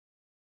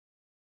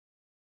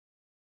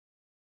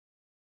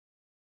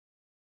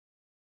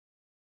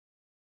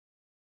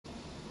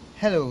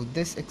Hello,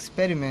 this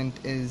experiment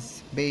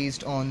is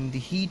based on the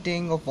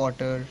heating of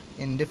water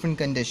in different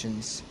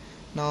conditions.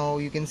 Now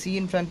you can see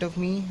in front of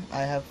me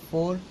I have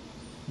 4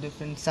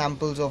 different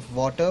samples of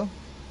water.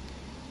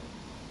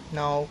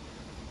 Now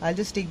I'll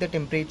just take the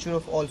temperature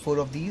of all 4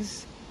 of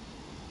these.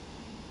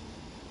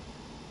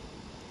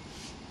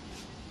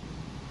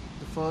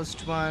 The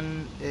first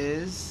one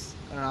is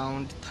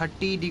around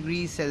 30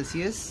 degrees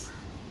Celsius.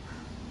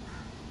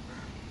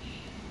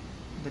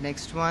 The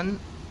next one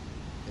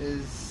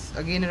is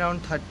again around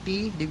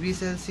 30 degrees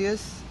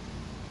Celsius.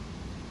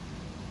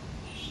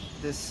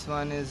 This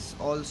one is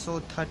also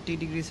 30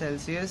 degrees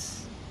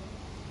Celsius,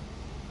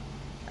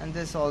 and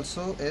this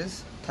also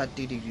is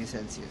 30 degrees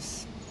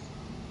Celsius.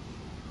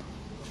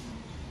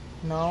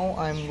 Now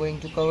I'm going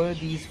to cover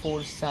these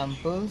 4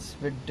 samples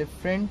with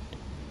different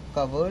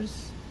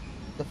covers.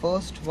 The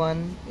first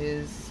one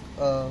is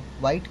a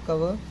white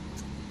cover.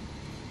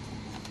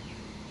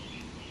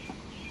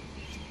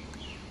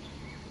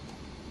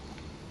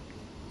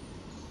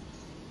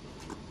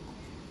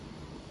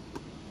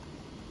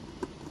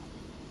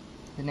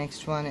 The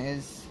next one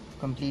is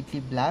completely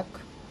black.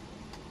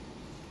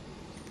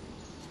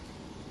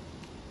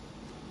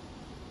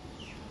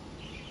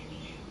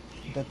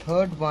 The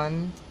third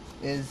one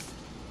is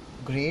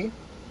grey.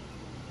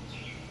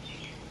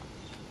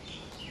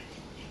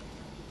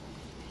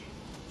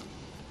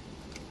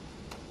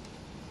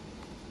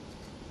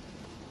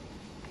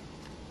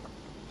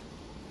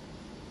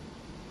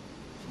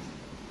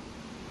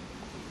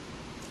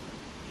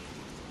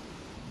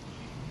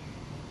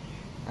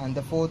 And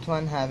the fourth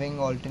one having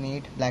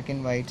alternate black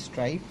and white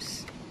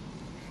stripes.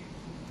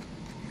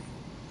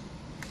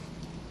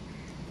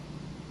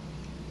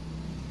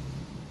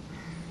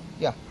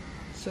 Yeah,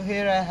 so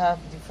here I have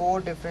the 4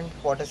 different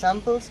water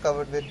samples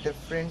covered with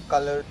different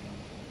color.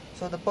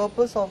 So the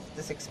purpose of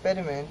this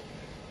experiment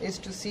is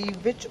to see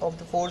which of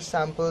the 4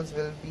 samples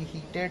will be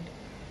heated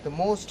the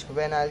most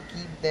when I'll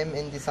keep them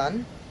in the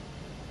sun.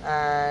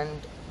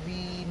 And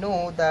we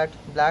know that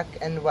black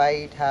and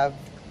white have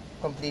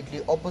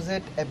completely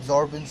opposite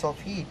absorbance of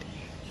heat.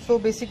 So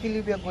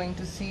basically we are going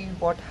to see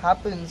what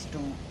happens to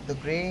the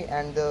grey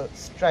and the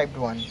striped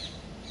one.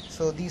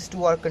 So these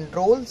 2 are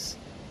controls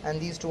and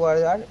these 2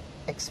 are our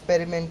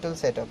experimental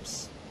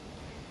setups.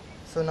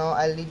 So now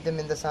I'll leave them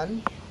in the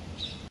sun.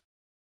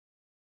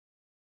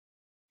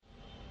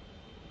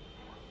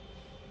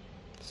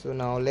 So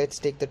now let's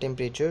take the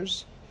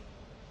temperatures.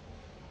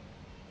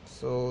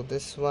 So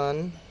this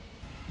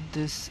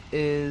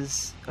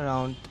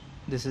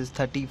is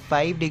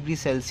 35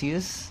 degrees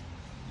Celsius.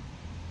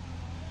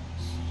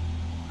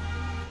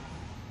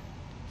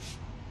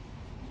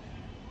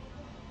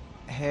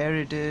 Here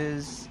it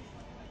is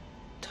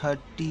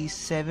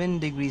 37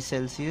 degrees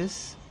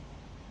Celsius.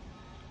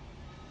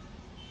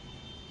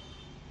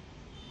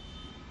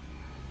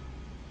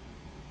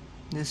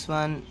 This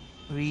one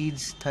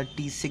reads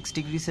 36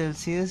 degrees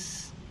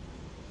Celsius,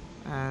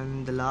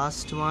 and the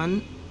last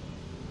one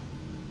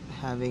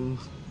having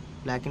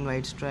black and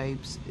white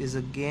stripes is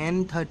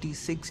again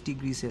 36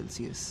 degrees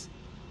Celsius.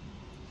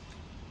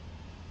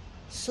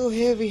 So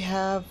here we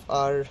have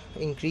our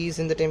increase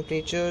in the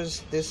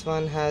temperatures. This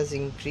one has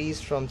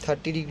increased from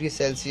 30 degrees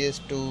Celsius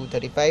to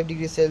 35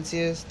 degrees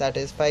Celsius, that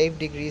is 5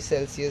 degrees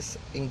Celsius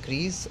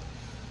increase.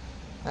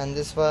 And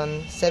this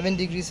one 7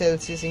 degrees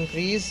Celsius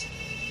increase,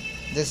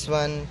 this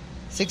one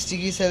 6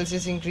 degrees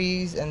Celsius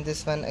increase, and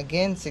this one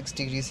again 6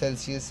 degrees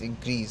Celsius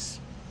increase.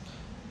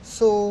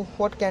 So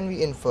what can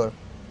we infer?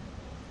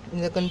 In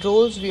the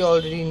controls we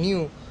already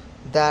knew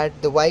that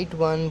the white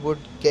one would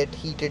get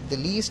heated the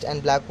least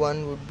and black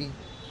one would be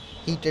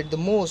heated the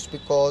most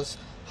because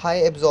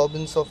high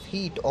absorbance of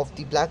heat of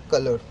the black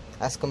color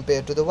as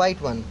compared to the white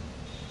one.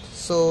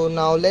 So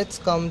now let's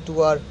come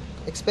to our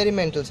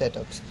experimental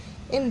setups.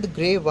 In the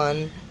grey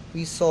one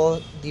we saw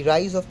the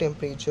rise of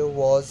temperature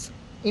was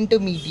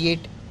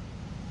intermediate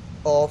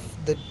of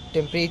the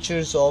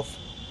temperatures of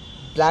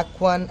black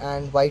one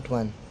and white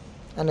one,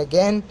 and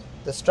again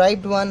the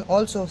striped one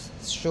also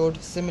showed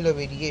similar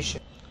variation.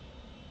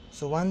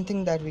 So one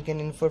thing that we can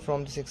infer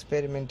from this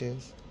experiment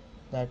is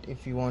that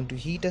if you want to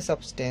heat a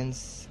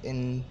substance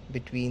in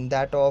between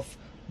that of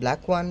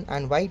black one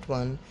and white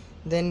one,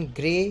 then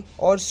grey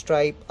or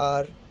stripe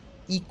are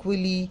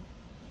equally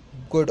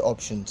good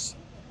options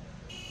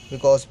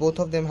because both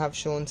of them have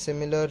shown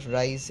similar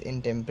rise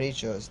in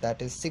temperatures,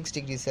 that is 6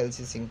 degrees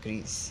Celsius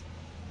increase.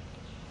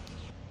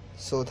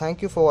 So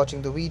thank you for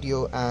watching the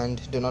video,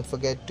 and do not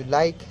forget to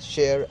like,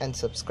 share and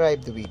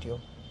subscribe the video.